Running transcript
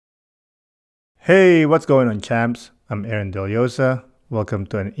Hey, what's going on, champs? I'm Aaron Deliosa. Welcome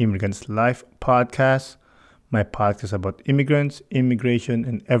to an Immigrant's Life podcast, my podcast about immigrants, immigration,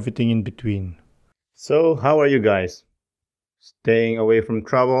 and everything in between. So, how are you guys? Staying away from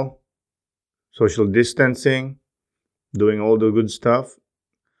trouble, social distancing, doing all the good stuff.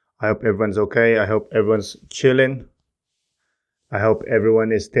 I hope everyone's okay. I hope everyone's chilling. I hope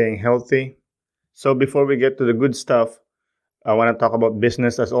everyone is staying healthy. So, before we get to the good stuff, I want to talk about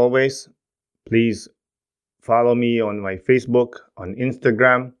business as always. Please follow me on my Facebook, on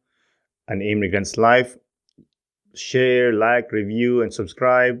Instagram, An Immigrant's Life. Share, like, review, and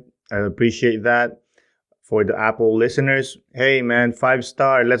subscribe. I appreciate that. For the Apple listeners, hey man,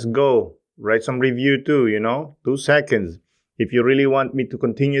 5-star, let's go. Write some review too, 2 seconds. If you really want me to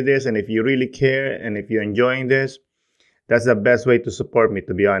continue this and if you really care and if you're enjoying this, that's the best way to support me,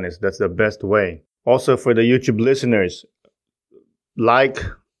 to be honest. That's the best way. Also, for the YouTube listeners, like,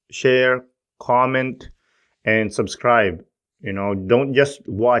 share, comment, and subscribe. Don't just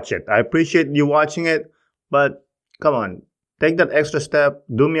watch it. I appreciate you watching it, but come on, take that extra step.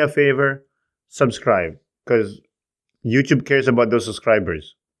 Do me a favor, subscribe, because YouTube cares about those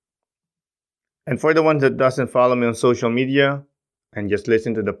subscribers. And for the ones that doesn't follow me on social media and just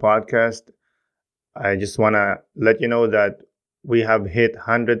listen to the podcast, I just want to let you know that we have hit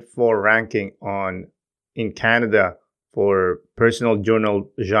 104 ranking in Canada for personal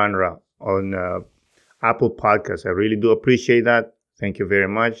journal genre on Apple Podcasts. I really do appreciate that. Thank you very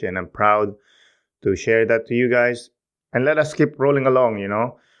much. And I'm proud to share that to you guys. And let us keep rolling along,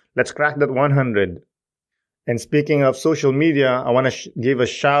 Let's crack that 100. And speaking of social media, I want to give a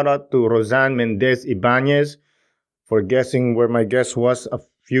shout out to Roseanne Mendez Ibanez for guessing where my guest was a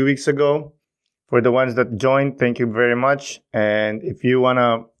few weeks ago. For the ones that joined, thank you very much. And if you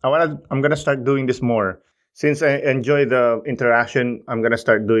I'm going to start doing this more. Since I enjoy the interaction, I'm going to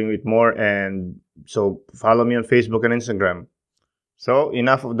start doing it more. And so follow me on Facebook and Instagram. So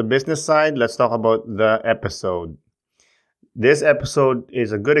enough of the business side. Let's talk about the episode. This episode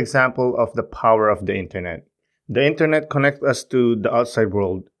is a good example of the power of the internet. The internet connects us to the outside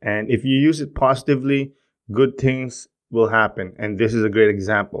world. And if you use it positively, good things will happen. And this is a great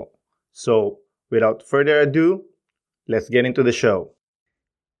example. So without further ado, let's get into the show.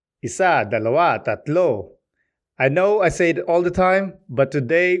 Isa, dalawa, tatlo. I know I say it all the time, but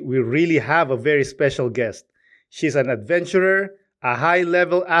today we really have a very special guest. She's an adventurer, a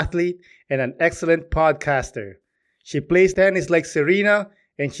high-level athlete, and an excellent podcaster. She plays tennis like Serena,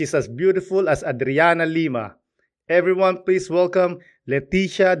 and she's as beautiful as Adriana Lima. Everyone, please welcome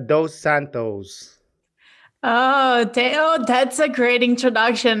Leticia Dos Santos. Oh, Teo, that's a great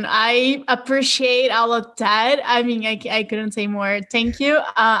introduction. I appreciate all of that. I mean, I couldn't say more. Thank you.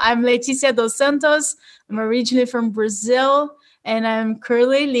 I'm Leticia Dos Santos. I'm originally from Brazil, and I'm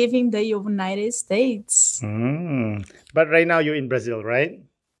currently living in the United States. But right now you're in Brazil, right?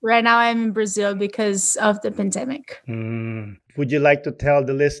 Right now I'm in Brazil because of the pandemic. Would you like to tell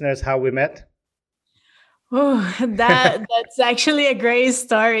the listeners how we met? Oh, that's actually a great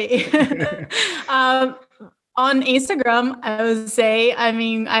story. On Instagram, I would say,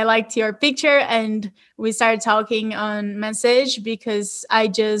 I liked your picture and we started talking on message because I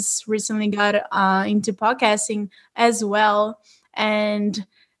just recently got into podcasting as well. And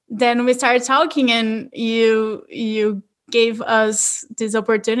then we started talking and you gave us this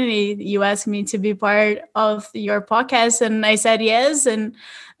opportunity. You asked me to be part of your podcast and I said yes. And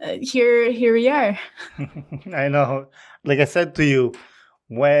here we are. I know. Like I said to you,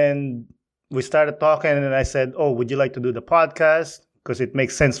 when we started talking and I said, oh, would you like to do the podcast? Because it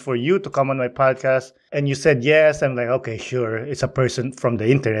makes sense for you to come on my podcast. And you said yes. I'm like, okay, sure. It's a person from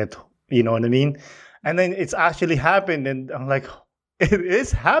the internet. You know what I mean? And then it's actually happened. And I'm like, it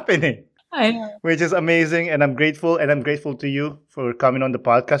is happening. I know. Which is amazing. And I'm grateful. And I'm grateful to you for coming on the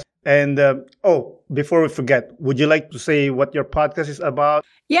podcast. And before we forget, would you like to say what your podcast is about?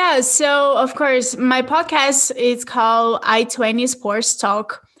 Yeah. So, of course, my podcast is called I-20 Sports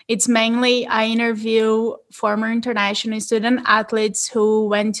Talk. It's mainly I interview former international student athletes who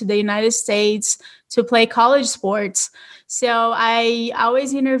went to the United States to play college sports. So I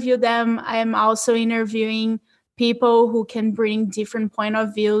always interview them. I'm also interviewing people who can bring different point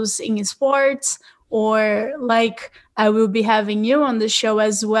of views in sports, or like I will be having you on the show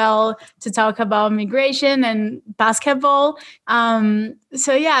as well to talk about migration and basketball.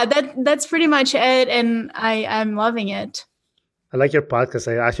 So yeah, that's pretty much it. And I'm loving it. I like your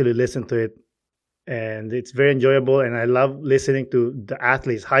podcast. I actually listen to it and it's very enjoyable. And I love listening to the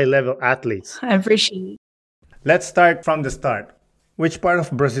athletes, high level athletes. I appreciate it. Let's start from the start. Which part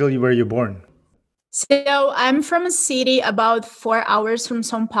of Brazil were you born? So I'm from a city about 4 hours from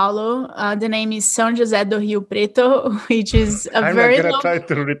São Paulo. The name is São José do Rio Preto, which is a I'm not very gonna long. try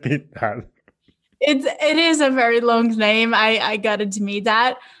to repeat that. It is a very long name. I gotta admit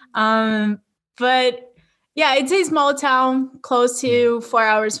that. Um, but yeah, it's a small town, close to 4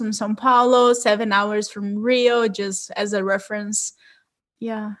 hours from São Paulo, 7 hours from Rio, just as a reference.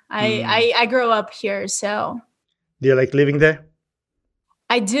 Yeah, Mm. I grew up here, so Do you like living there?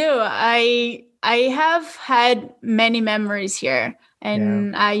 I do. I have had many memories here. Yeah.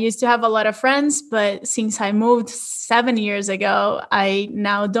 And I used to have a lot of friends, but since I moved 7 years ago, I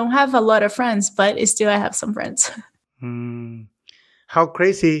now don't have a lot of friends, but still I have some friends. Mm. How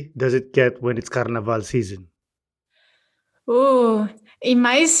crazy does it get when it's Carnival season? Ooh, in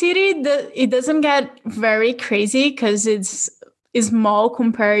my city, it doesn't get very crazy because it's small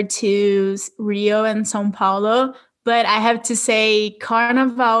compared to Rio and São Paulo. But I have to say,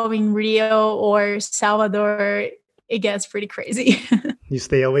 Carnival in Rio or Salvador, it gets pretty crazy. You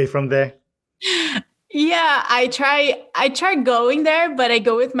stay away from there? Yeah, I try going there, but I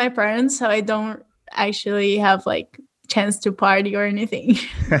go with my parents, so I don't actually have like chance to party or anything.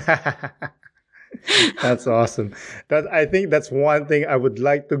 That's awesome. That I think that's one thing I would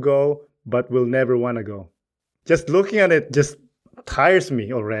like to go, but will never want to go. Just looking at it just tires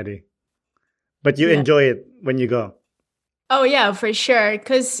me already. But you Yeah. enjoy it when you go. Oh yeah, for sure.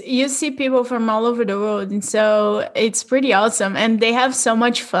 Because you see people from all over the world, and so it's pretty awesome. And they have so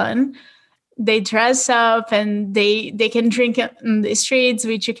much fun. They dress up and they can drink in the streets,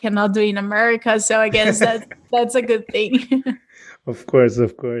 which you cannot do in America. So I guess that's a good thing. Of course,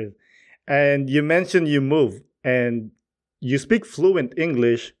 of course. And you mentioned you moved and you speak fluent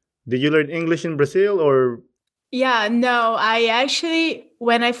English. Did you learn English in Brazil or? Yeah, no, I actually,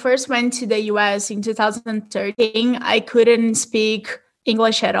 when I first went to the US in 2013, I couldn't speak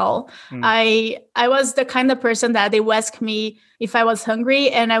English at all. Mm. I was the kind of person that they would ask me if I was hungry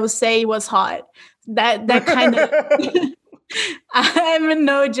and I would say it was hot. That kind of I'm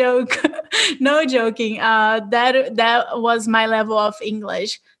no joke, no joking. That was my level of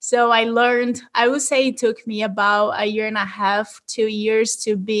English. So I learned. I would say it took me about a year and a half, 2 years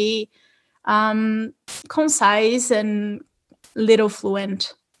to be um, concise and little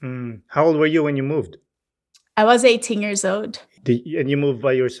fluent. Mm. How old were you when you moved? I was 18 years old. And you moved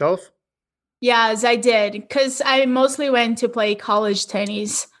by yourself? Yes, I did. Because I mostly went to play college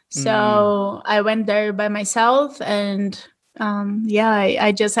tennis. Mm. So I went there by myself. And yeah,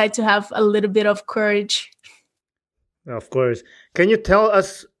 I just had to have a little bit of courage. Of course. Can you tell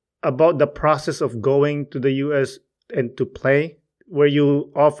us about the process of going to the US and to play? Were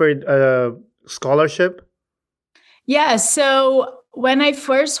you offered a scholarship? Yeah. So when I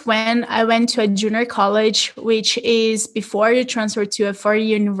first went, I went to a junior college, which is before you transfer to a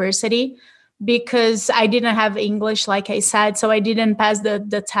four-year university, because I didn't have English, like I said. So I didn't pass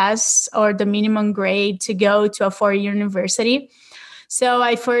the tests or the minimum grade to go to a four-year university. So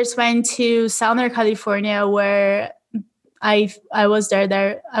I first went to Southern California, where I was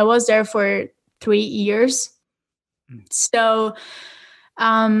there. I was there for 3 years. So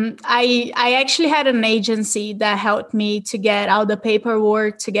I actually had an agency that helped me to get all the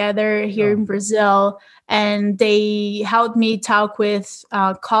paperwork together here Oh. in Brazil, and they helped me talk with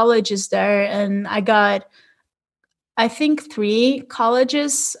colleges there, and I got, I think, three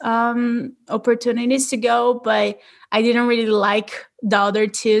colleges opportunities to go, but I didn't really like the other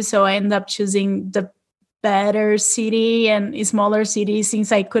two, so I ended up choosing the better city and a smaller city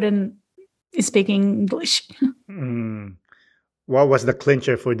since I couldn't speak English. Mm. What was the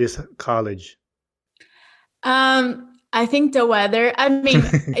clincher for this college? I think the weather. I mean,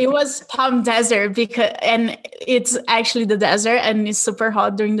 it was Palm Desert because, and it's actually the desert, and it's super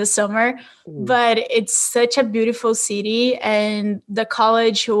hot during the summer. Ooh. But it's such a beautiful city, and the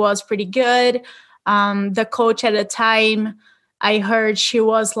college was pretty good. The coach at the time, I heard she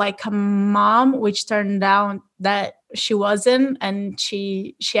was like a mom, which turned out that she wasn't, and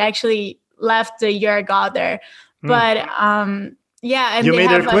she actually left the year I got there. But yeah, and You they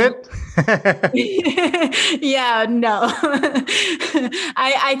made her have a quit? yeah, no.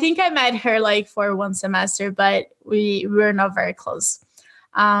 I think I met her like for one semester, but we were not very close.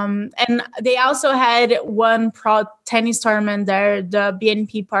 And they also had one pro tennis tournament there, the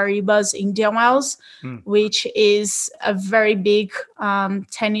BNP Paribas Indian Wells, which is a very big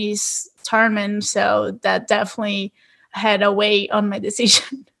tennis tournament. So that definitely had a weight on my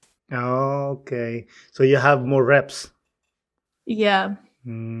decision. Okay. So you have more reps. Yeah.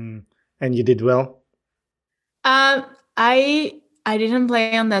 And you did well? I I didn't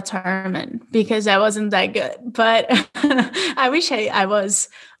play on that tournament because I wasn't that good, but I wish I was.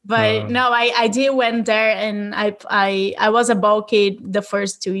 But Um, no, I did went there, and I was a ball kid the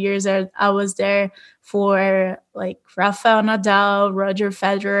first 2 years. I was there for like Rafael Nadal, Roger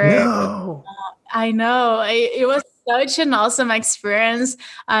Federer. no. I know it was such an awesome experience.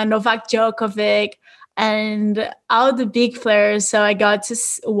 Novak Djokovic and all the big players. So I got to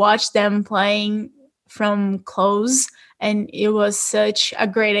watch them playing from close, and it was such a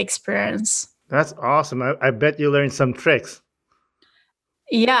great experience. That's awesome. I bet you learned some tricks.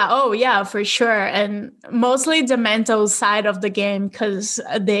 Yeah, oh yeah, for sure. And mostly the mental side of the game, because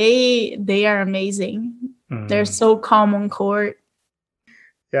they are amazing. They're Mm. so calm on court.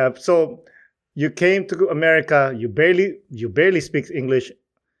 Yeah. So you came to America. You barely speak English,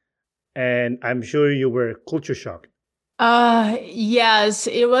 and I'm sure you were culture shocked. Yes,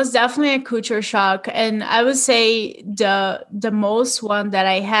 it was definitely a culture shock. And I would say the most one that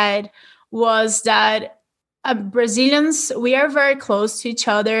I had was that Brazilians, we are very close to each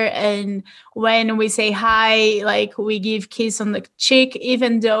other, and when we say hi, like we give kiss on the cheek,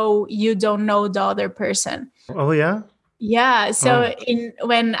 even though you don't know the other person. Oh yeah. Yeah. Oh. So in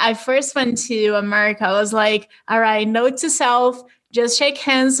when I first went to America, I was like, all right, note to self, just shake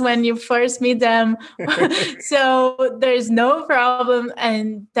hands when you first meet them. So there's no problem.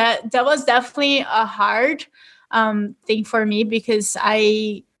 And that was definitely a hard thing for me because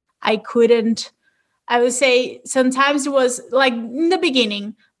I couldn't, I would say sometimes it was like in the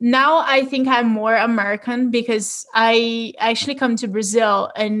beginning. Now I think I'm more American because I actually come to Brazil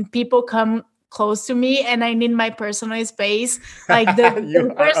and people come close to me and I need my personal space. Like You the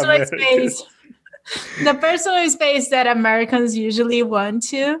are personal American. space, the personal space that Americans usually want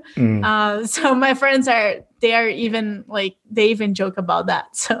to. Mm. So my friends they are even like, they even joke about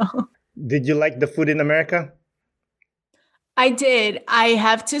that. So Did you like the food in America? I did. I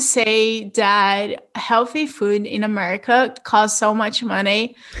have to say that healthy food in America costs so much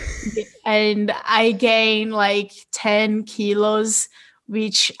money. And I gained like 10 kilos,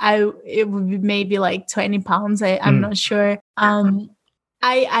 which it would be maybe like 20 pounds. I'm Mm. not sure.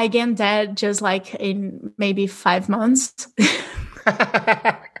 I gained that just like in maybe 5 months.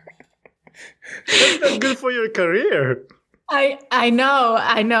 That's not good for your career. I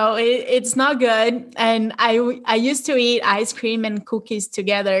know it's not good, and I used to eat ice cream and cookies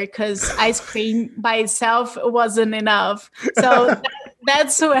together because ice cream by itself wasn't enough. So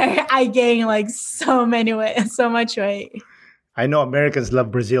that's where I gained like so much weight. I know Americans love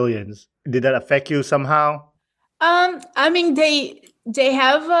Brazilians. Did that affect you somehow? I mean they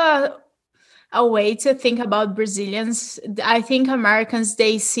have a way to think about Brazilians. I think Americans,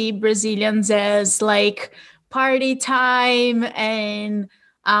 they see Brazilians as like party time and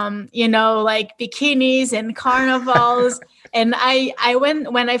like bikinis and carnivals. And I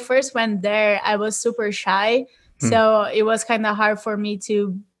went when I first went there, I was super shy, Hmm. so it was kind of hard for me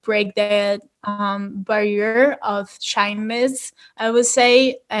to break that barrier of shyness, I would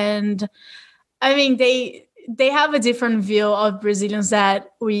say. And I mean, they have a different view of Brazilians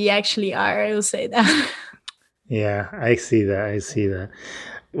that we actually are. I will say that. Yeah, I see that. I see that.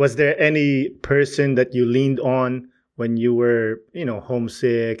 Was there any person that you leaned on when you were,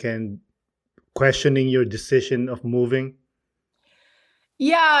 homesick and questioning your decision of moving?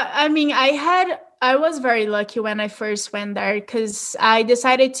 Yeah, I mean, I was very lucky when I first went there because I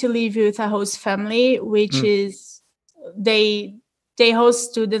decided to live with a host family, which Mm. is they they host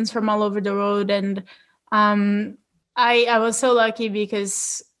students from all over the world. And um, I was so lucky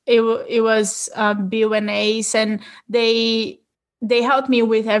because it was Bill and Ace, and they helped me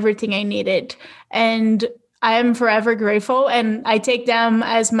with everything I needed, and I am forever grateful. And I take them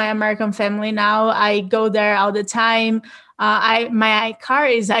as my American family now. I go there all the time. I My car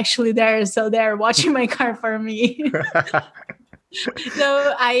is actually there, so they're watching my car for me.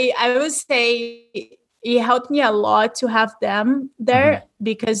 So I would say it helped me a lot to have them Mhm. there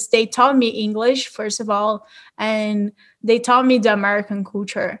because they taught me English, first of all, and they taught me the American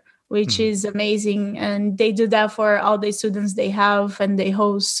culture, which Mhm. is amazing. And they do that for all the students they have and they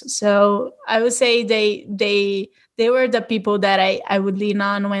host. So I would say they were the people that I would lean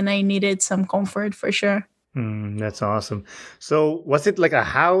on when I needed some comfort, for sure. That's awesome. So, was it like a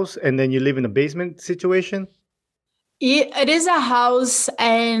house and then you live in a basement situation? It is a house,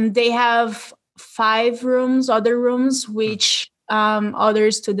 and they have 5 rooms, other rooms, Mm. which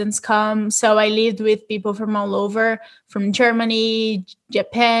other students come. So I lived with people from all over, from Germany,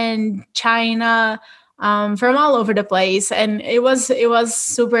 Japan, China, from all over the place. And it was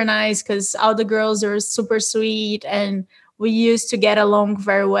super nice because all the girls are super sweet, and we used to get along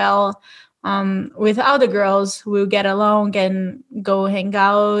very well. with other girls. We'll get along and go hang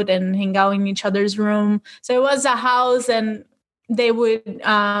out in each other's room. So it was a house, and they would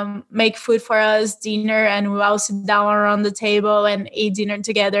make food for us, dinner, and we'll all sit down around the table and eat dinner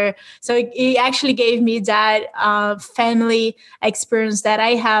together. So it actually gave me that family experience that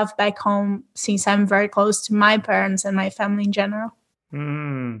I have back home, since I'm very close to my parents and my family in general.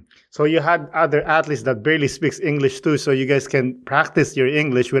 Mm. So you had other athletes that barely speaks English too, so you guys can practice your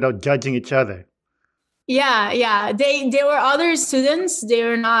English without judging each other. Yeah. They were other students. They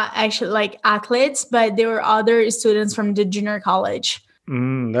were not actually like athletes, but they were other students from the junior college.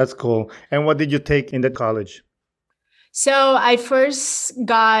 That's cool. And what did you take in that college? So I first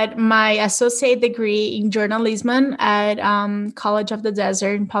got my associate degree in journalism at College of the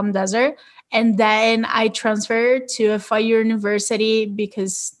Desert in Palm Desert. And then I transferred to a 4-year university,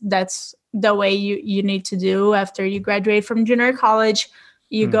 because that's the way you need to do after you graduate from junior college.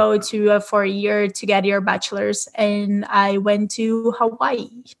 You go to a 4-year to get your bachelor's. And I went to Hawaii.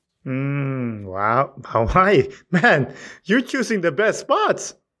 Wow. Hawaii. Man, you're choosing the best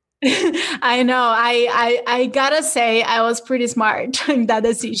spots. I know. I gotta say, I was pretty smart in that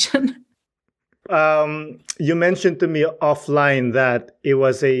decision. You mentioned to me offline that it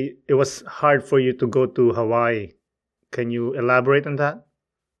was hard for you to go to Hawaii. Can you elaborate on that?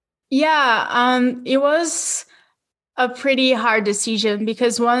 Yeah, it was a pretty hard decision,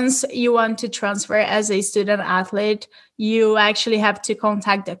 because once you want to transfer as a student athlete, you actually have to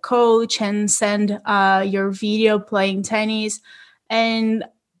contact the coach and send your video playing tennis. And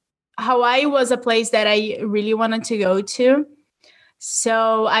Hawaii was a place that I really wanted to go to.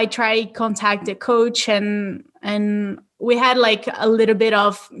 So I tried contact the coach, and we had like a little bit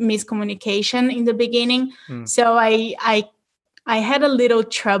of miscommunication in the beginning. So I had a little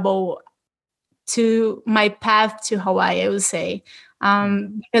trouble to my path to Hawaii, I would say,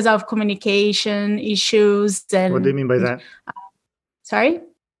 because of communication issues. And what do you mean by that? Sorry?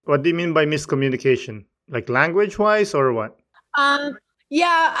 What do you mean by miscommunication? Like language wise or what?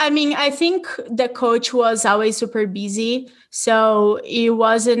 Yeah, I mean, I think the coach was always super busy. So it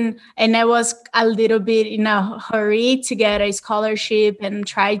wasn't, and I was a little bit in a hurry to get a scholarship and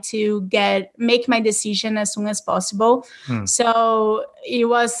try to make my decision as soon as possible. So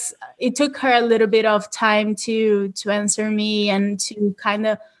it took her a little bit of time to answer me and to kind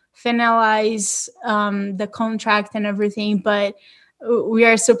of finalize the contract and everything. But we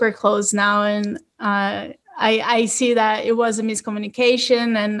are super close now. And, I see that it was a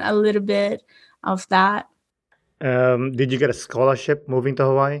miscommunication and a little bit of that. Did you get a scholarship moving to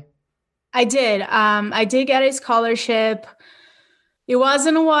Hawaii? I did. I did get a scholarship. It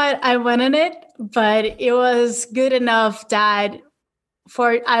wasn't what I wanted it, but it was good enough that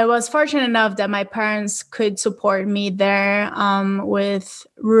I was fortunate enough that my parents could support me there with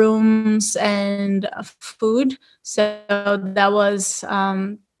rooms and food. So that was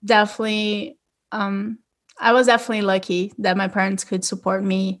definitely... I was definitely lucky that my parents could support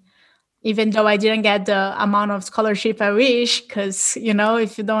me, even though I didn't get the amount of scholarship I wish. Because,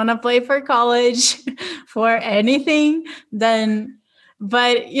 if you don't want to play for college for anything, then,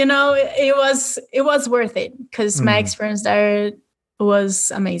 but, it was worth it, because my experience there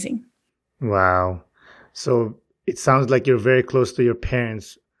was amazing. Wow. So it sounds like you're very close to your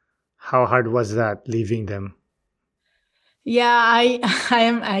parents. How hard was that, leaving them? Yeah, I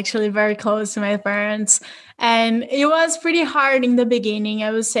am actually very close to my parents, and it was pretty hard in the beginning,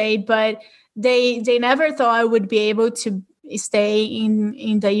 I would say, but they never thought I would be able to stay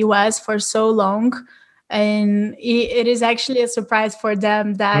in the US for so long. And it is actually a surprise for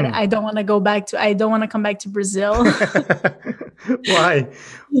them that I don't want to come back to Brazil. Why?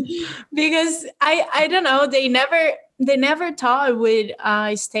 Because I don't know, they never thought I would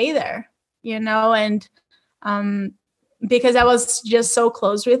stay there, and because I was just so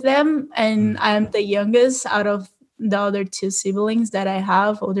close with them, and I'm the youngest out of the other 2 siblings that I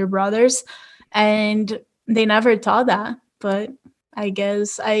have, older brothers, and they never thought that. But I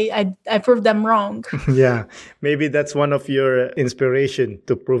guess I proved them wrong. Yeah, maybe that's one of your inspiration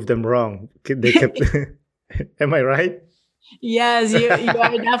to prove them wrong. They kept. Am I right? Yes, you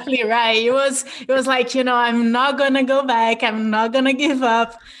are definitely right. It was like, I'm not gonna go back. I'm not gonna give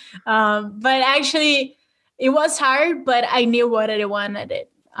up. But actually, it was hard, but I knew what I wanted it.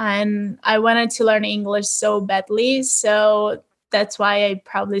 And I wanted to learn English so badly. So that's why I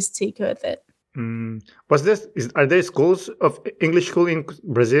probably stick with it. Are there schools of English school in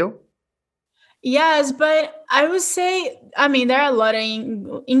Brazil? Yes, but I would say, there are a lot of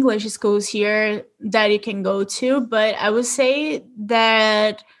English schools here that you can go to, but I would say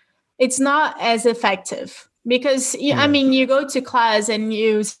that it's not as effective. because I Yeah. mean, you go to class and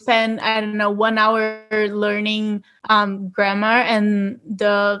you spend, I don't know, 1 hour learning grammar and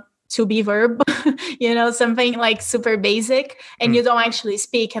the to be verb, something like super basic, and you Mm. don't actually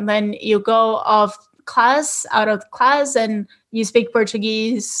speak, and then you go out of class, and you speak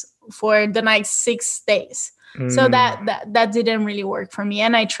Portuguese for the next 6 days. So Mm. that didn't really work for me,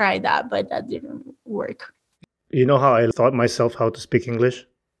 and I tried that, but that didn't work. You know how I taught myself how to speak English?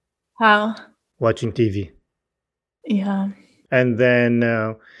 How? Watching TV. Yeah. And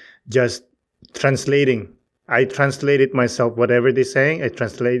then just translating. I translate it myself. Whatever they're saying, I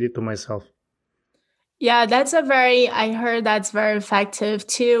translate it to myself. Yeah, I heard that's very effective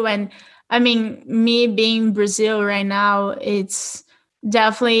too. And I mean, me being Brazil right now, it's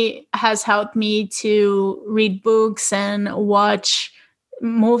definitely has helped me to read books and watch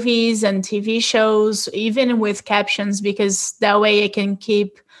movies and TV shows, even with captions, because that way I can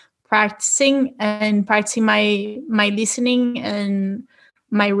keep practicing my listening and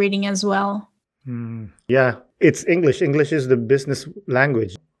my reading as well. Yeah, it's English. English is the business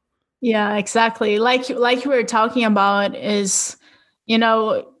language. Yeah, exactly. Like you were talking about is, you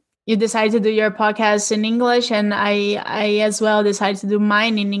know, you decided to do your podcast in English, and I as well decided to do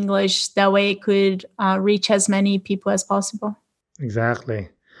mine in English. That way, it could reach as many people as possible. Exactly.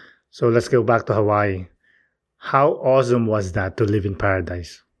 So let's go back to Hawaii. How awesome was that to live in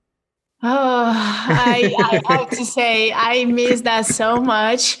paradise? Oh, I have to say I miss that so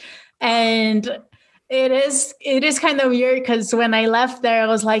much, and it is kind of weird because when I left there, I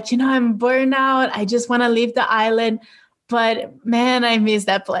was like, I'm burnt out. I just want to leave the island, but man, I miss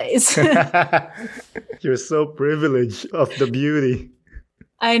that place. You're so privileged of the beauty.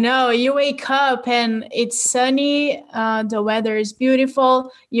 I know, you wake up and it's sunny. The weather is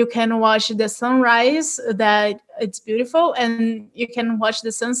beautiful. You can watch the sunrise, that it's beautiful, and you can watch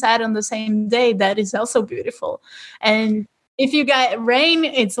the sunset on the same day. That is also beautiful. And if you get rain,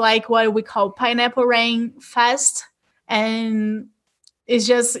 it's like what we call pineapple rain fast, and it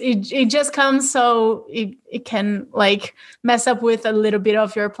just comes, so it can like mess up with a little bit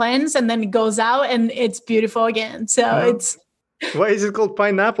of your plans, and then it goes out and it's beautiful again. So Oh, why is it called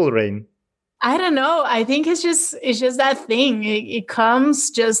pineapple rain? I don't know. I think it's just that thing. It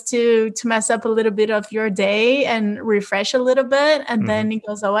comes just to mess up a little bit of your day and refresh a little bit, and Mhm. then it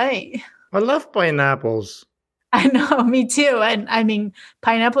goes away. I love pineapples. I know, me too. And I mean,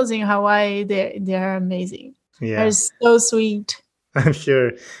 pineapples in Hawaii, they're amazing. They're Yeah, so sweet. I'm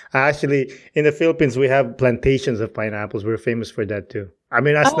sure. Actually, in the Philippines, we have plantations of pineapples. We're famous for that too. I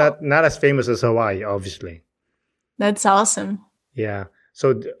mean, that's Oh, not as famous as Hawaii, obviously. that's awesome. Yeah.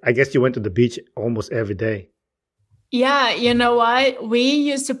 So I guess you went to the beach almost every day. Yeah, you know what? We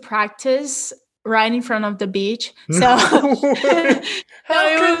used to practice right in front of the beach. So, No so way. How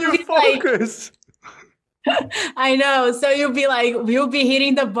can it would you be like, focus? I know. So you'll be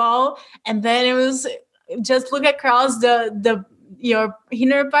hitting the ball, and then it was just look across the your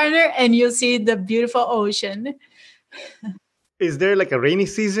inner partner, and you'll see the beautiful ocean. Is there like a rainy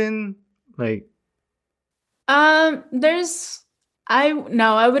season? Like, There's I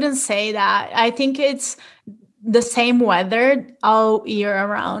no, I wouldn't say that. I think it's the same weather all year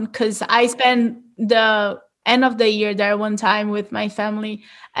around, because I spent the end of the year there one time with my family,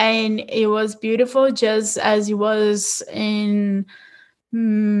 and it was beautiful just as it was in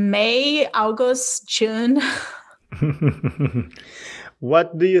May, August, June.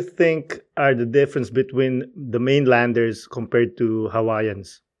 what do you think are the difference between the mainlanders compared to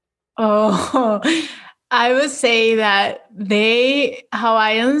Hawaiians? Oh, I would say that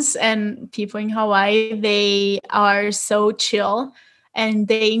Hawaiians and people in Hawaii, they are so chill and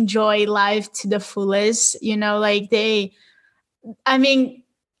they enjoy life to the fullest. Like I mean,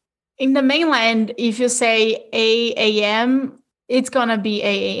 in the mainland, if you say 8 a.m., it's gonna be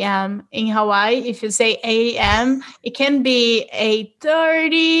 8 a.m. In Hawaii, if you say 8 a.m., it can be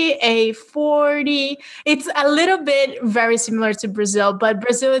 8:30, 8:40. It's a little bit very similar to Brazil, but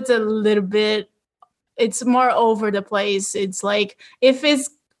Brazil it's a little bit, it's more over the place. It's like if it's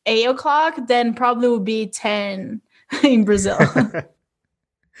 8 o'clock, then probably will be 10 in Brazil.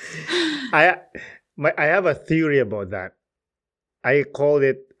 I I have a theory about that. I call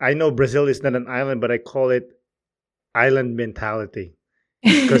it. I know Brazil is not an island, but I call it island mentality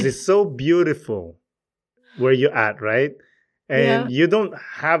because it's so beautiful where you're at, right? Yeah, And you don't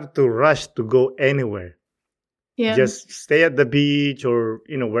have to rush to go anywhere. yeah. Just stay at the beach or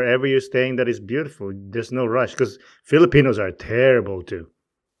wherever you're staying that is beautiful. There's no rush because Filipinos are terrible too.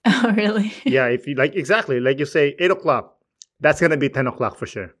 Oh, really? Yeah, if you like exactly like you say 8 o'clock, that's gonna be 10 o'clock for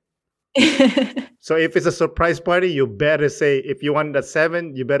sure. So if it's a surprise party, you better say if you want it at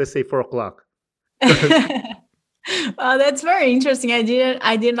 7, you better say 4 o'clock. Well, that's very interesting. I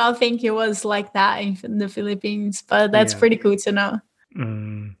did not think it was like that in the Philippines, but that's Yeah. pretty cool to know.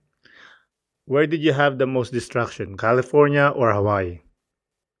 Mm. Where did you have the most distraction, California or Hawaii?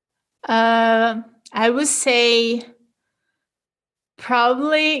 Uh, I would say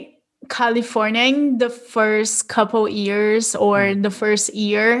probably California in the first couple years or Mm. the first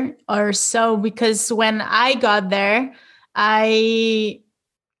year or so, because when I got there, I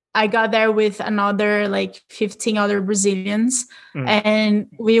I got there with another like 15 other Brazilians, Mm. and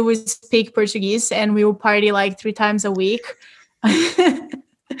we would speak Portuguese and we would party like 3 times a week.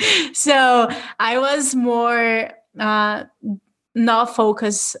 So I was more not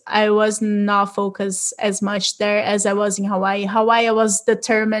focused. I was not focused as much there as I was in Hawaii. Hawaii, I was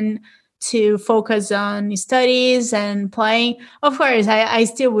determined to focus on studies and playing. Of course, I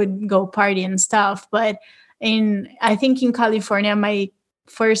still would go party and stuff, but I think in California, my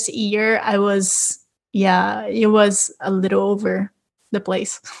first year, yeah, it was a little over the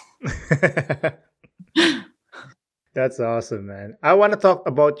place. That's awesome, man. I want to talk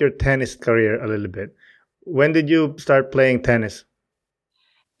about your tennis career a little bit. When did you start playing tennis?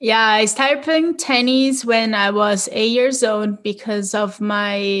 Yeah, I started playing tennis when I was 8 years old because of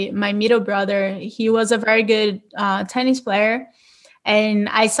my middle brother. He was a very good tennis player, and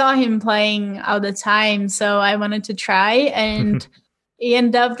I saw him playing all the time, so I wanted to try. And it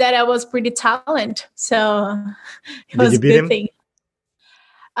ended up that I was pretty talented, so it Did was you a beat good him? thing.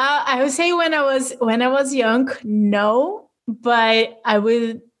 I would say when I was young, no, but I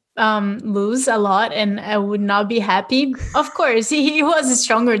would lose a lot, and I would not be happy. Of course, he was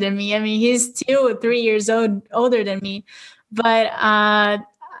stronger than me. I mean, he's still 3 years older than me, but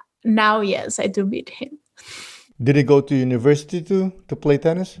now, yes, I do beat him. Did he go to university to play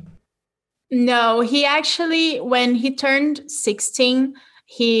tennis? No, he actually, when he turned 16,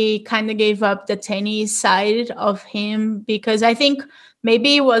 he kind of gave up the tennis side of him because I think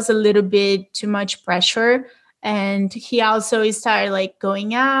maybe it was a little bit too much pressure. And he also started like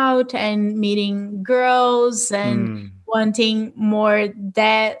going out and meeting girls and Mm. wanting more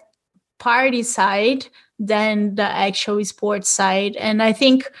that party side than the actual sports side. And I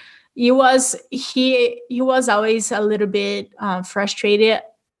think he was always a little bit frustrated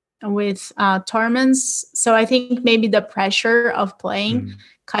with tournaments. So I think maybe the pressure of playing Mm.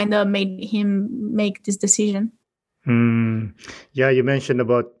 kind of made him make this decision. Mm. Yeah, you mentioned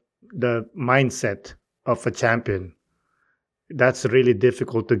about the mindset of a champion. That's really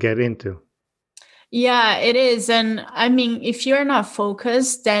difficult to get into. Yeah, it is. And I mean, if you're not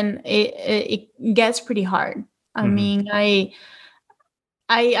focused, then it gets pretty hard. I Mhm. mean,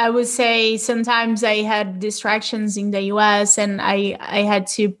 I would say sometimes I had distractions in the US and I had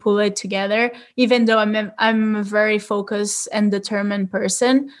to pull it together. Even though I'm a very focused and determined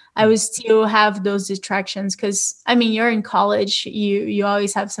person, I Mm. would still have those distractions because I mean you're in college, you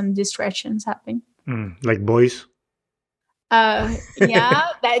always have some distractions happening. Mm. Like boys. Yeah,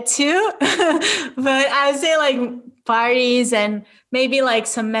 that too. But I would say like parties and maybe like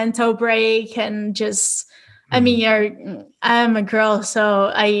some mental break and just I mean Mm. I'm a girl,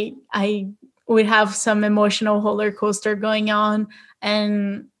 so I would have some emotional roller coaster going on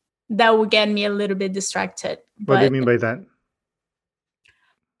and that would get me a little bit distracted. What do you But mean by that?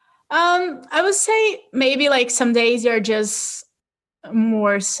 I would say maybe like some days you're just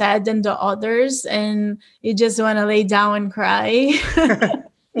more sad than the others and you just want to lay down and cry.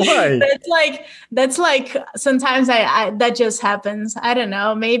 Why? That's like sometimes I that just happens. I don't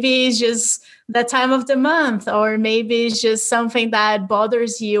know, maybe it's just the time of the month or maybe it's just something that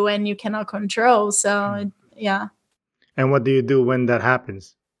bothers you and you cannot control, Mm. so yeah. And what do you do when that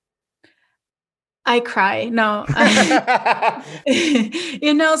happens? I cry. No.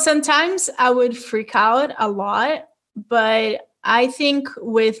 Sometimes I would freak out a lot, but I think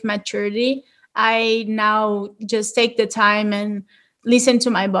with maturity, I now just take the time and listen to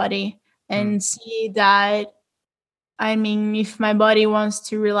my body Mm. and see that. I mean, if my body wants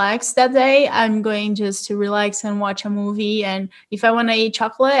to relax that day, I'm going just to relax and watch a movie. And if I want to eat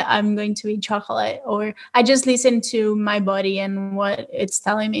chocolate, I'm going to eat chocolate. Or I just listen to my body and what it's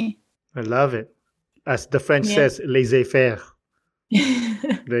telling me. I love it. As the French Yeah. says, laissez-faire.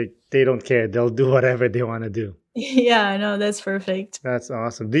 They don't care. They'll do whatever they want to do. Yeah, no, that's perfect. That's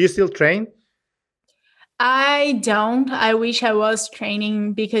awesome. Do you still train? I don't. I wish I was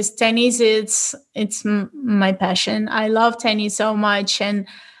training because tennis it's my passion. I love tennis so much, and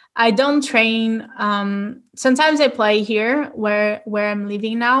I don't train. Sometimes I play here where I'm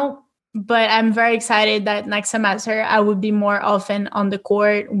living now, but I'm very excited that next semester I would be more often on the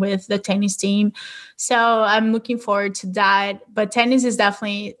court with the tennis team. So I'm looking forward to that. But tennis is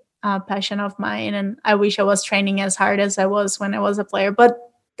definitely passion of mine, and I wish I was training as hard as I was when I was a player. But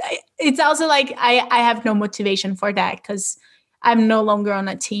it's also like I have no motivation for that because I'm no longer on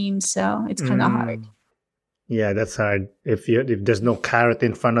a team, so it's kind of hard. Yeah, that's hard. If there's no carrot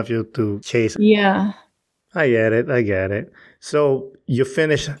in front of you to chase. Yeah. I get it. I get it. So you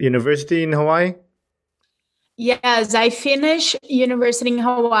finished university in Hawaii? Yes, I finished university in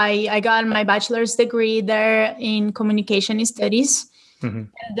Hawaii. I got my bachelor's degree there in communication studies. Mm-hmm.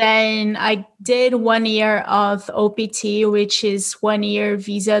 And then I did 1 year of OPT, which is 1 year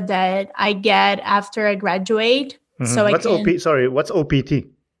visa that I get after I graduate. Mm-hmm. So what's OPT?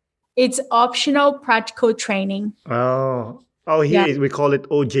 It's optional practical training. Oh, here we call it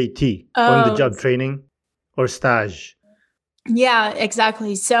OJT, on the job training or stage. Yeah,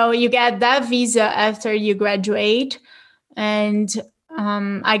 exactly. So you get that visa after you graduate, and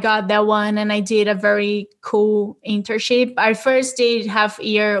I got that one, and I did a very cool internship. I first did half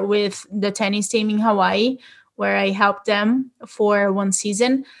year with the tennis team in Hawaii, where I helped them for 1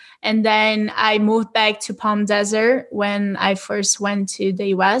 season. And then I moved back to Palm Desert when I first went to the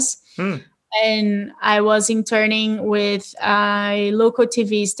US. And I was interning with a local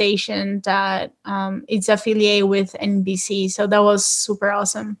TV station that it's affiliated with NBC. So that was super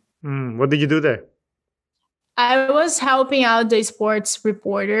awesome. What did you do there? I was helping out the sports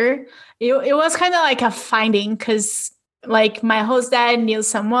reporter. It was kind of like a finding because like my host dad knew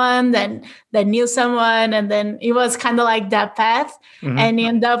someone, then knew someone, and then it was kind of like that path. And it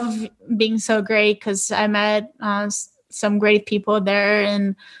ended up being so great because I met some great people there,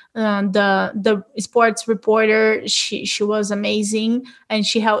 and the sports reporter, she was amazing, and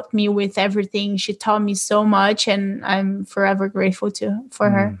she helped me with everything. She taught me so much, and I'm forever grateful for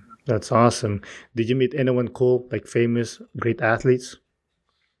her. That's awesome. Did you meet anyone cool, like famous, great athletes?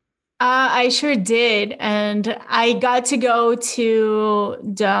 I sure did, and I got to go to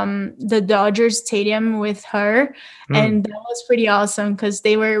the Dodgers Stadium with her, and that was pretty awesome because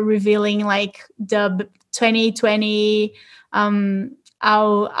they were revealing like the 2020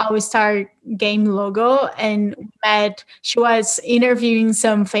 our Star game logo, and she was interviewing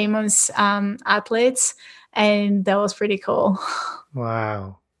some famous athletes, and that was pretty cool.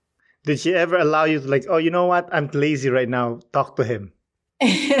 Wow. Did she ever allow you to like, oh, you know what? I'm lazy right now. Talk to him.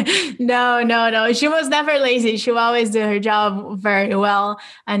 No. She was never lazy. She will always do her job very well,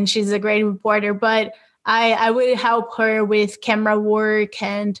 and she's a great reporter. But I would help her with camera work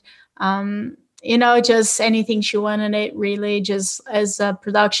and just anything she wanted it, really, just as a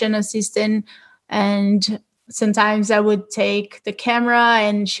production assistant. And sometimes I would take the camera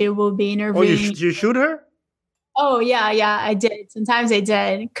and she will be interviewing. Oh, you shoot her? Oh, yeah, I did. Sometimes I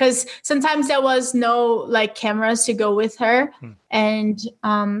did, because sometimes there was no like cameras to go with her. And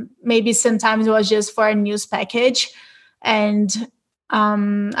maybe sometimes it was just for a news package. And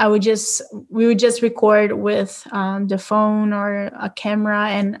we would just record with the phone or a camera,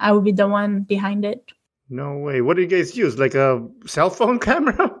 and I would be the one behind it. No way. What do you guys use? Like a cell phone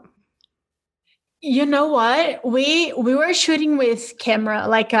camera? You know what? We were shooting with camera,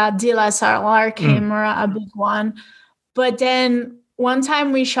 like a DSLR camera, a big one. But then one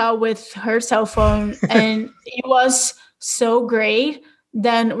time we shot with her cell phone and it was so great.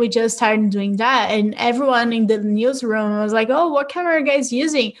 Then we just started doing that. And everyone in the newsroom was like, oh, what camera are you guys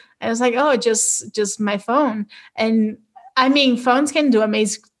using? I was like, oh, just my phone. And I mean, phones can do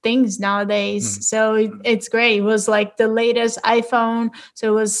amazing things nowadays. So it's great. It was like the latest iPhone. So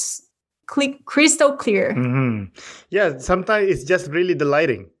it was crystal clear. Yeah, sometimes it's just really the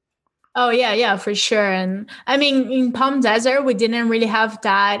lighting. Oh yeah, for sure. And I mean, in Palm Desert, we didn't really have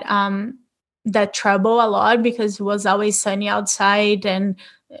that trouble a lot because it was always sunny outside and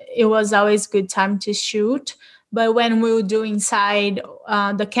it was always good time to shoot. But when we would do inside,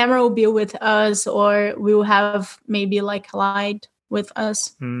 the camera will be with us, or we will have maybe like a light with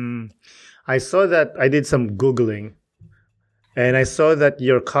us. I saw that. I did some Googling. And I saw that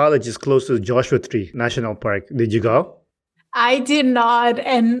your college is close to Joshua Tree National Park. Did you go? I did not,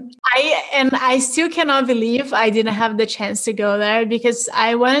 and I still cannot believe I didn't have the chance to go there, because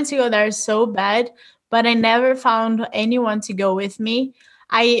I wanted to go there so bad, but I never found anyone to go with me.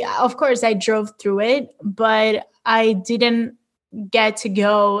 Of course, I drove through it, but I didn't get to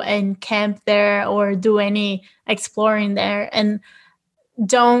go and camp there or do any exploring there. And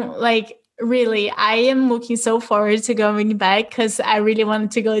really, I am looking so forward to going back because I really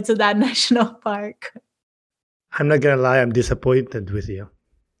wanted to go to that national park. I'm not going to lie, I'm disappointed with you.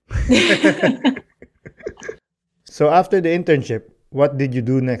 So after the internship, what did you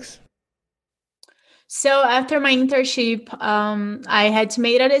do next? So after my internship, I had to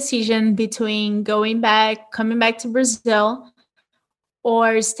make a decision between coming back to Brazil,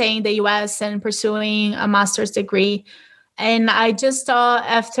 or stay in the US and pursuing a master's degree. And I just thought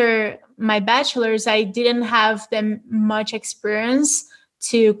after my bachelor's, I didn't have them much experience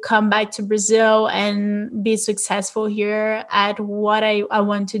to come back to Brazil and be successful here at what I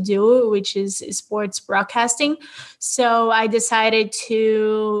want to do, which is sports broadcasting. So I decided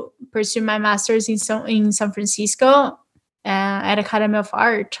to pursue my master's in San Francisco at Academy of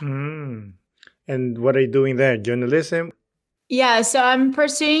Art. Mm. And what are you doing there? Journalism? Yeah, so I'm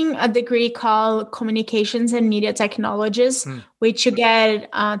pursuing a degree called Communications and Media Technologies, which you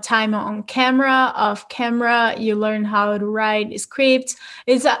get time on camera, off camera. You learn how to write scripts.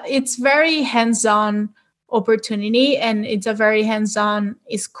 It's very hands-on opportunity, and it's a very hands-on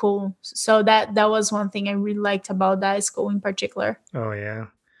school. So that was one thing I really liked about that school in particular. Oh, yeah.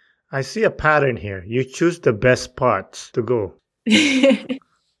 I see a pattern here. You choose the best parts to go.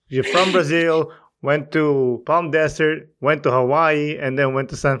 You're from Brazil, went to Palm Desert, went to Hawaii, and then went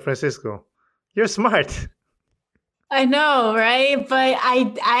to San Francisco. You're smart. I know, right? But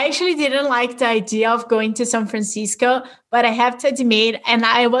I actually didn't like the idea of going to San Francisco, but I have to admit, and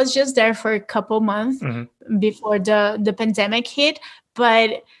I was just there for a couple months before the pandemic hit,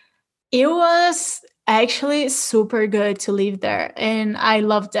 but it was actually super good to live there, and I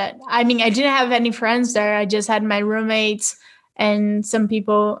loved it. I mean, I didn't have any friends there. I just had my roommates and some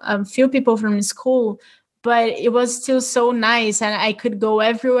people, few people from school, but it was still so nice, and I could go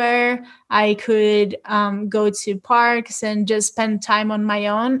everywhere. I could go to parks and just spend time on my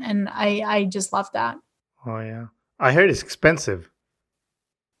own, and I just love that. Oh, yeah. I heard it's expensive.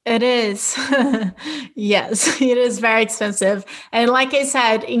 It is. Yes, it is very expensive. And like I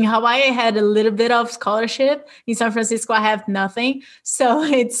said, in Hawaii, I had a little bit of scholarship. In San Francisco, I have nothing. So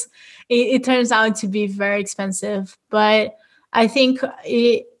it turns out to be very expensive. But I think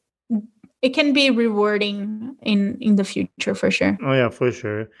it can be rewarding in the future for sure. Oh, yeah, for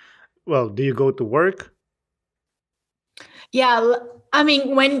sure. Well, do you go to work? Yeah, I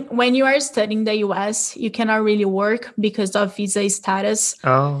mean, when you are studying the US, you cannot really work because of visa status.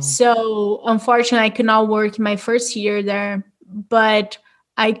 Oh. So unfortunately, I could not work in my first year there, but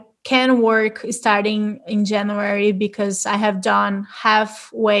I can work starting in January because I have done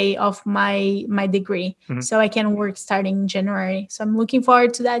halfway of my degree. So I can work starting in January. So I'm looking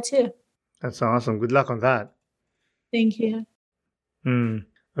forward to that too. That's awesome. Good luck on that. Thank you.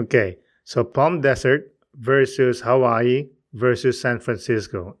 Okay, so Palm Desert versus Hawaii versus San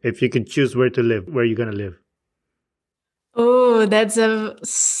Francisco. If you can choose where to live, where are you going to live? Oh, that's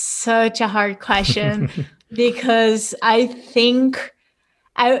such a hard question because I think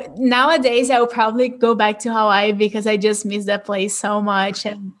nowadays I will probably go back to Hawaii because I just miss that place so much,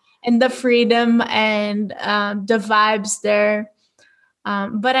 and the freedom and the vibes there.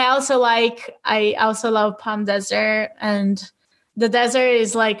 But I also love Palm Desert, and the desert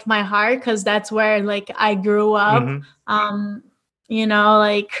is like my heart because that's where like I grew up.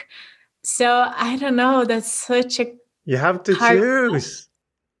 Like, so I don't know. That's such a You have to choose.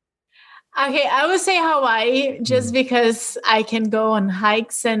 Okay, I would say Hawaii just because I can go on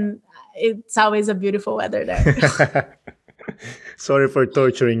hikes and it's always a beautiful weather there. Sorry for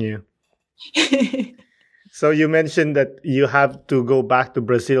torturing you. So you mentioned that you have to go back to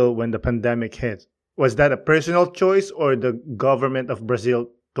Brazil when the pandemic hit. Was that a personal choice or the government of Brazil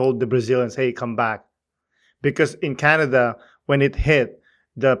told the Brazilians, hey, come back? Because in Canada, when it hit,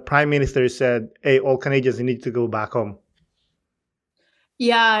 the prime minister said, hey, all Canadians need to go back home.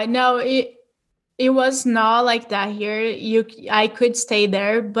 Yeah, no, it was not like that here. I could stay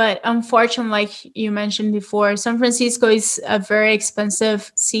there, but unfortunately, like you mentioned before, San Francisco is a very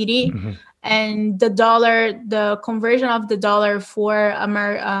expensive city. And the conversion of the dollar for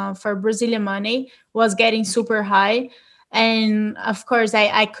Brazilian money was getting super high. And of course,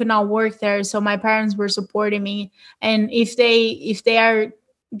 I could not work there. So my parents were supporting me. And if they are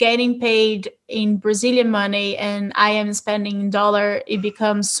getting paid in Brazilian money and I am spending in dollar, it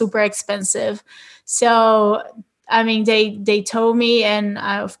becomes super expensive. So, I mean, they told me, and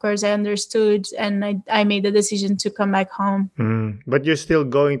of course I understood, and I made the decision to come back home. But you're still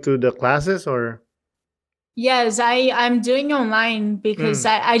going to the classes, or? Yes, I'm doing online because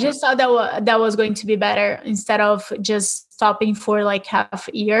I just thought that was going to be better instead of just stopping for like half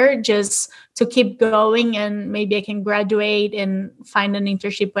a year, just to keep going, and maybe I can graduate and find an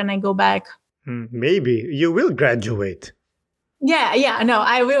internship when I go back. Maybe you will graduate. Yeah, no,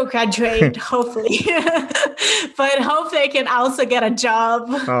 I will graduate, hopefully. But hopefully I can also get a job.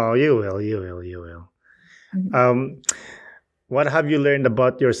 Oh, you will. What have you learned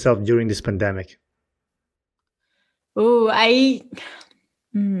about yourself during this pandemic? Oh,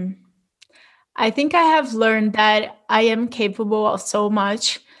 I think I have learned that I am capable of so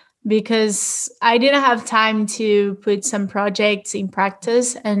much because I didn't have time to put some projects in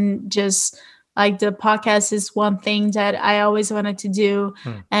practice, and just like the podcast is one thing that I always wanted to do.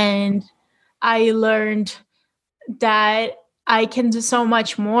 Hmm. And I learned that I can do so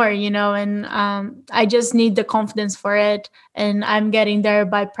much more, and I just need the confidence for it. And I'm getting there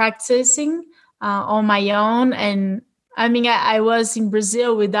by practicing on my own. And I mean, I was in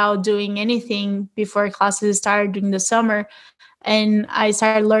Brazil without doing anything before classes started during the summer. And I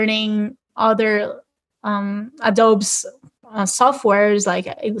started learning other Adobe's softwares like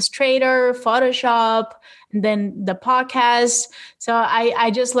Illustrator, Photoshop, and then the podcast. So I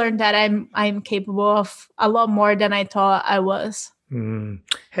just learned that I'm capable of a lot more than I thought I was.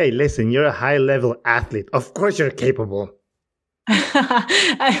 Hey, listen, you're a high level athlete. Of course, you're capable.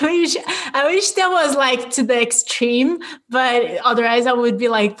 I wish that was like to the extreme, but otherwise I would be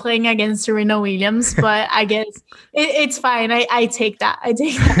like playing against Serena Williams. But I guess it's fine. I take that. I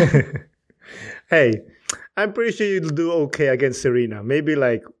take that. Hey, I'm pretty sure you'll do okay against Serena. Maybe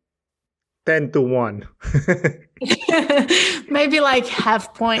like 10-1. Maybe like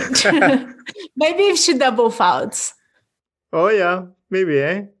half point. Maybe if she double fouls. Oh, yeah, maybe,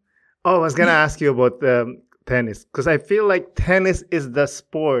 eh? Oh, I was going to ask you about tennis because I feel like tennis is the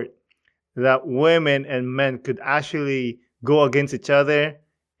sport that women and men could actually go against each other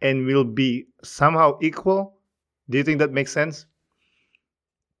and will be somehow equal. Do you think that makes sense?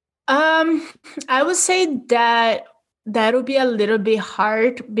 Um, I would say that that would be a little bit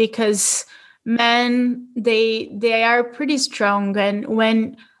hard because men they are pretty strong. And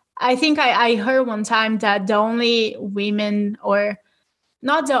when I think I heard one time that the only women, or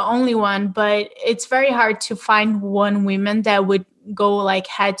not the only one, but it's very hard to find one woman that would go like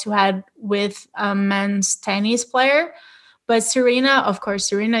head to head with a men's tennis player. But Serena, of course,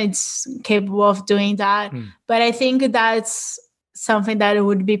 Serena is capable of doing that. But I think that's something that it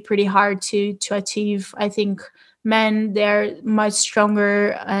would be pretty hard to achieve. I think men, they're much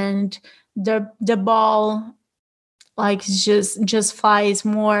stronger, and the ball like just flies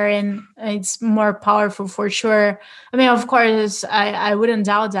more, and it's more powerful for sure. I mean, of course, I wouldn't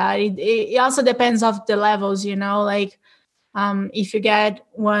doubt that. It also depends of the levels, like if you get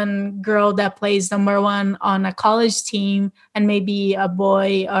one girl that plays number one on a college team, and maybe a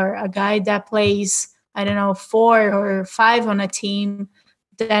boy or a guy that plays, I don't know, 4 or 5 on a team,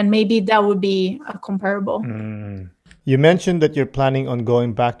 then maybe that would be a comparable. You mentioned that you're planning on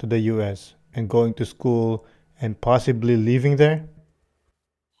going back to the US and going to school and possibly living there.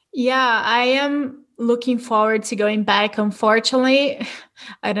 Yeah, I am looking forward to going back. Unfortunately,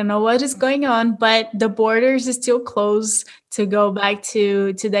 I don't know what is going on, but the borders is still closed to go back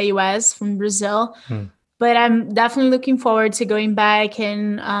to the US from Brazil. But I'm definitely looking forward to going back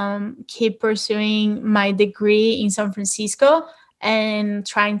and keep pursuing my degree in San Francisco and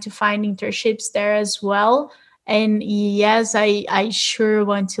trying to find internships there as well. And yes, I sure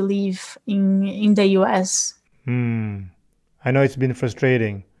want to live in the US. I know it's been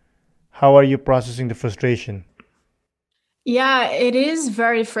frustrating. How are you processing the frustration? Yeah, it is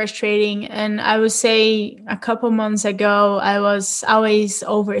very frustrating. And I would say a couple months ago, I was always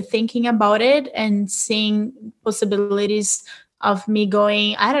overthinking about it and seeing possibilities of me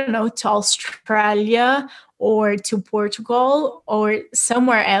going, I don't know, to Australia or to Portugal or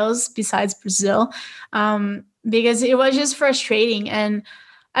somewhere else besides Brazil, because it was just frustrating. And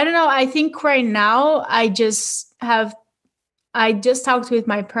I don't know, I think right now I just talked with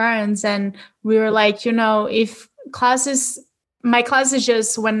my parents, and we were like, if classes, my classes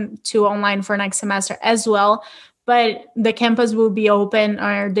just went to online for next semester as well, but the campus will be open,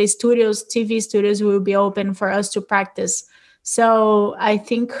 or the studios, TV studios will be open for us to practice. So I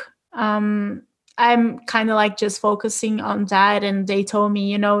think I'm kind of like just focusing on that. And they told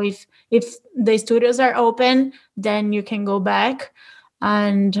me, if the studios are open, then you can go back,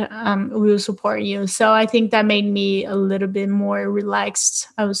 and we will support you. So I think that made me a little bit more relaxed,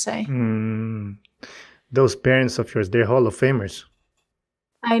 I would say. Those parents of yours, they're Hall of Famers.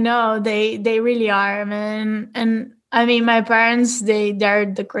 I know they really are, man. And I mean, my parents, they're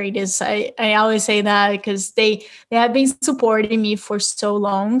the greatest. I always say that because they have been supporting me for so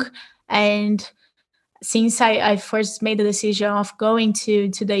long. And since I first made the decision of going to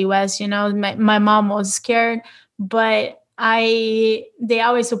the US, my mom was scared, but they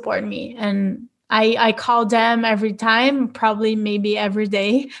always support me. And I call them every time, probably maybe every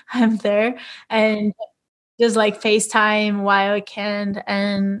day I'm there, and just like FaceTime while I can,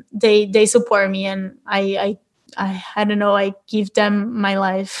 and they support me, and I don't know, I give them my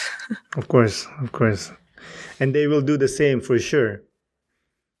life. Of course, of course. And they will do the same for sure.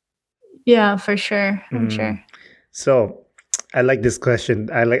 Yeah, for sure. I'm Mm. sure. So I like this question.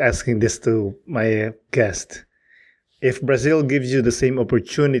 I like asking this to my guest. If Brazil gives you the same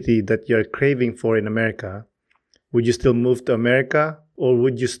opportunity that you're craving for in America, would you still move to America or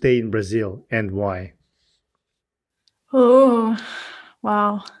would you stay in Brazil and why? Oh,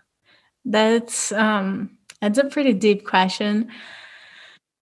 wow. That's a pretty deep question.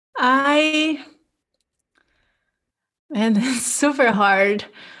 I and it's super hard,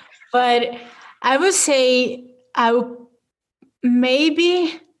 but I would say I would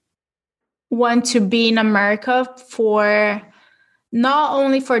maybe want to be in America for not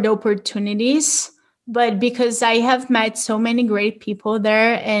only for the opportunities, but because I have met so many great people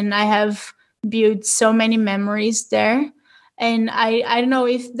there and I have built so many memories there. And I don't know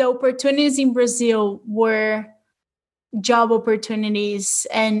if the opportunities in Brazil were job opportunities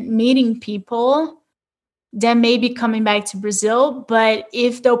and meeting people, then maybe coming back to Brazil. But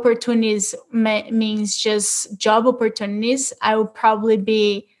if the opportunities means just job opportunities, I would probably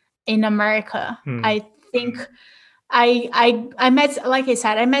be in America. I think I met, like I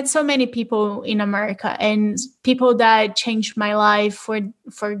said, I met so many people in America and people that changed my life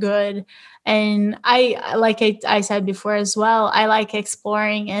for good. And I said before as well, I like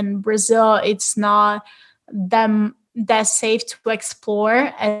exploring, and Brazil, it's not that safe to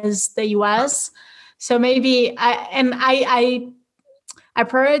explore as the US. So maybe I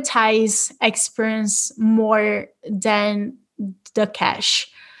prioritize experience more than the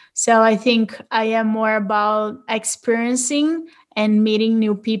cash. So I think I am more about experiencing and meeting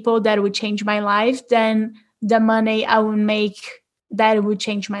new people that would change my life than the money I would make that would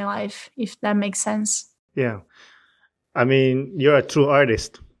change my life, if that makes sense. Yeah. I mean, you're a true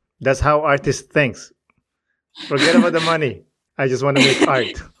artist. That's how artists thinks. Forget about the money. I just want to make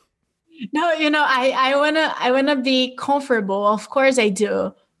art. No, I wanna be comfortable. Of course I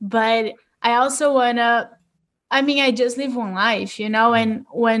do. But I also wanna, I mean, I just live one life, and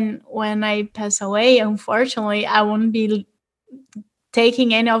when I pass away, unfortunately, I won't be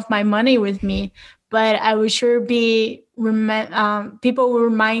taking any of my money with me, but I will sure be people will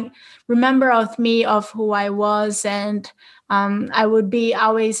remember of me, of who I was, and I would be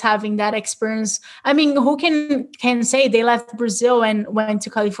always having that experience. I mean, who can say they left Brazil and went to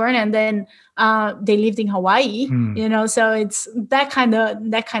California and then they lived in Hawaii? So it's that kind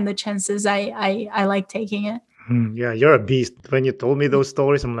of chances. I like taking it. Yeah, you're a beast. When you told me those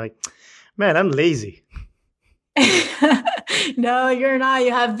stories, I'm like, man, I'm lazy. No, you're not.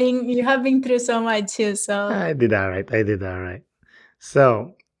 You have been through so much too. So I did all right. I did all right.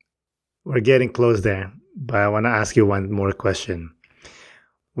 So we're getting close there, but I want to ask you one more question.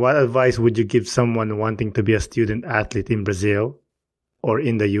 What advice would you give someone wanting to be a student athlete in Brazil or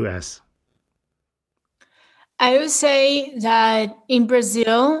in the US? I would say that in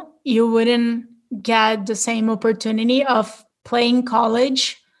Brazil, you wouldn't get the same opportunity of playing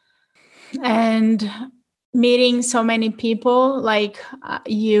college and meeting so many people like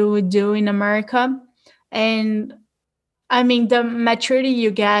you would do in America. And I mean, the maturity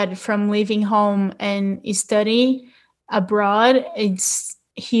you get from leaving home and study abroad, it's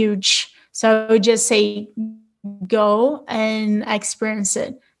huge. So I would just say go and experience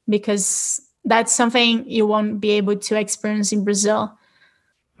it, because that's something you won't be able to experience in Brazil.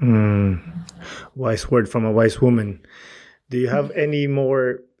 Hmm. Wise word from a wise woman. Do you have any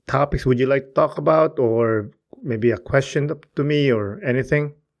more topics would you like to talk about, or maybe a question to me or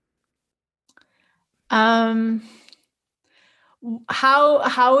anything? Um,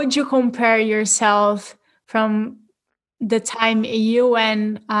 how would you compare yourself from the time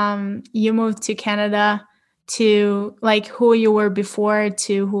you moved to Canada to like who you were before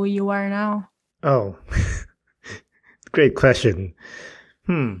to who you are now? Oh, great question.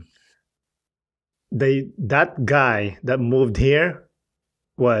 Hmm. That guy that moved here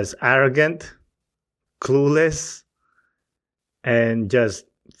was arrogant, clueless, and just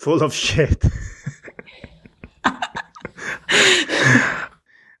full of shit.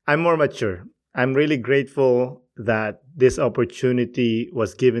 I'm more mature. I'm really grateful that this opportunity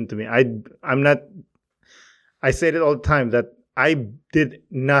was given to me. I'm not I say it all the time that I did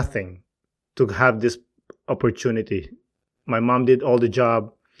nothing to have this opportunity. My mom did all the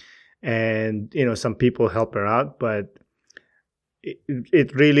job and some people help her out, but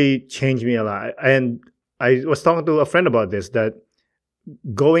it really changed me a lot. And I was talking to a friend about this, that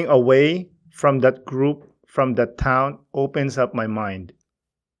going away from that group, from that town, opens up my mind.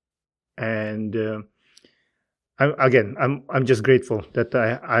 And I'm just grateful that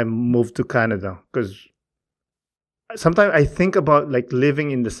I moved to Canada, because sometimes I think about like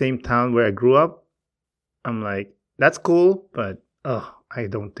living in the same town where I grew up. I'm like, that's cool, but I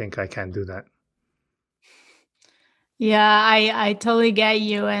don't think I can do that. Yeah, I totally get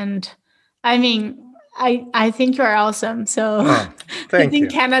you. And I mean, I think you're awesome. So Oh, I thank think you.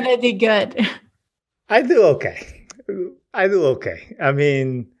 Canada did good. I do okay. I do okay. I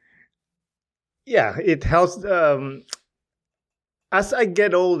mean, yeah, it helps. As I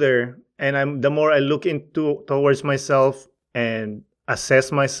get older, and the more I look into towards myself and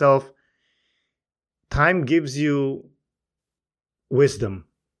assess myself, time gives you wisdom,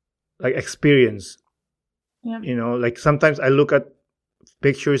 like experience. Yeah. Like sometimes I look at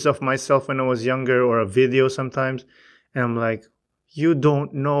pictures of myself when I was younger or a video sometimes, and I'm like, you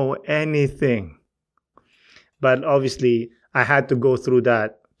don't know anything. But obviously, I had to go through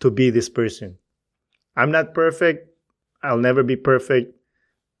that to be this person. I'm not perfect. I'll never be perfect,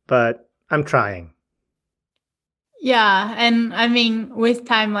 but I'm trying. Yeah, and I mean, with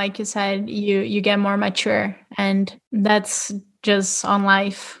time, like you said, you get more mature, and that's just on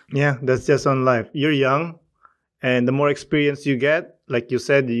life. Yeah, that's just on life. You're young, and the more experience you get, like you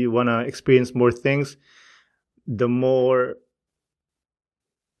said, you want to experience more things, the more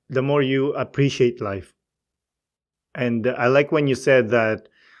you appreciate life. And I like when you said that,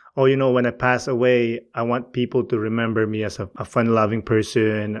 oh, when I pass away, I want people to remember me as a fun-loving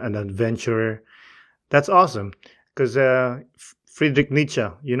person, an adventurer. That's awesome. Because Friedrich Nietzsche,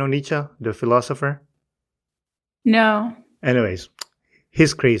 you know Nietzsche, the philosopher? No. Anyways,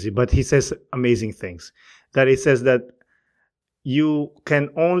 he's crazy, but he says amazing things. That he says that you can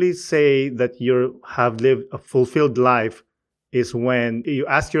only say that you have lived a fulfilled life is when you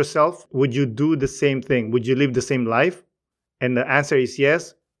ask yourself, would you do the same thing? Would you live the same life? And the answer is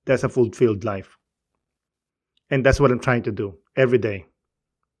yes, that's a fulfilled life. And that's what I'm trying to do every day.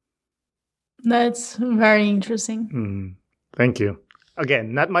 That's very interesting. Thank you.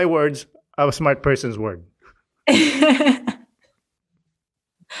 Again, not my words, a smart person's word.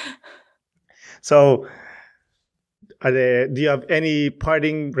 So, do you have any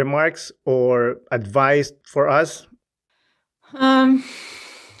parting remarks or advice for us? No,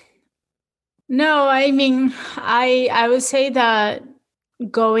 I mean, I would say that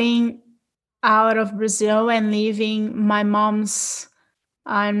going out of Brazil and leaving my mom's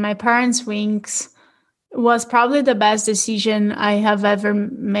and my parents' wings was probably the best decision I have ever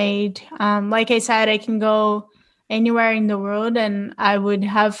made. Like I said, I can go anywhere in the world and I would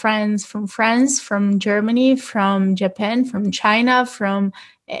have friends from France, from Germany, from Japan, from China, from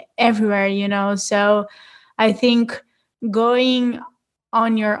everywhere, So I think going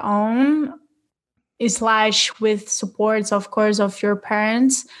on your own slash with supports, of course, of your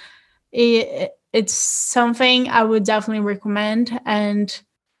parents, it's something I would definitely recommend. And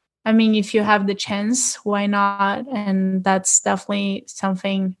I mean, if you have the chance, why not? And that's definitely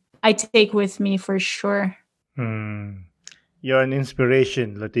something I take with me for sure. You're an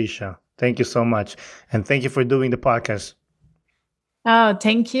inspiration, Leticia. Thank you so much. And thank you for doing the podcast. Oh,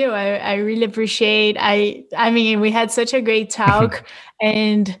 thank you. I really appreciate. I mean, we had such a great talk,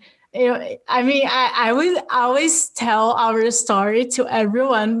 and I mean, I would always tell our story to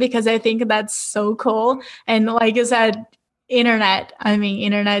everyone because I think that's so cool. And like I said, internet. I mean,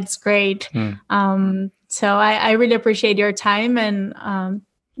 internet's great. So I really appreciate your time and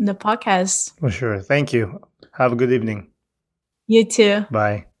the podcast. For sure. Thank you. Have a good evening. You too.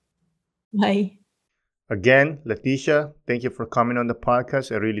 Bye. Bye. Again, Leticia, thank you for coming on the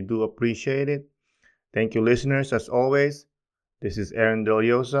podcast. I really do appreciate it. Thank you, listeners. As always, this is Aaron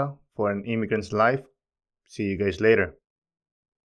Deliosa for An Immigrant's Life. See you guys later.